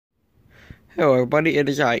Hello everybody, it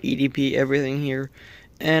is I, EDP Everything here,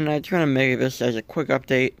 and I try to make this as a quick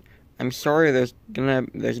update. I'm sorry there's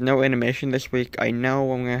no animation this week. I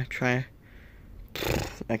know I'm gonna try.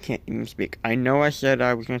 I can't even speak. I know I said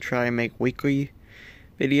I was gonna try and make weekly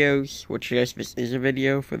videos, which I guess this is a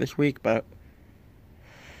video for this week, but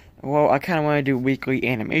well, I kinda wanna do weekly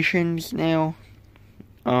animations now.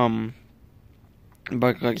 But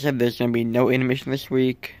like I said, there's gonna be no animation this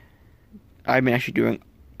week. I've been actually doing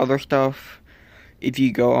other stuff. If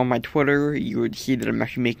you go on my Twitter, you would see that I'm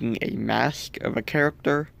actually making a mask of a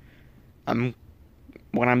character. When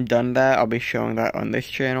I'm done that, I'll be showing that on this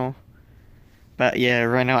channel. But yeah,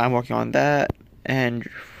 right now I'm working on that, and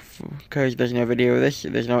because there's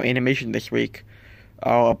no animation this week,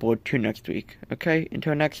 I'll upload two next week. Okay,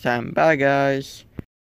 until next time, bye guys.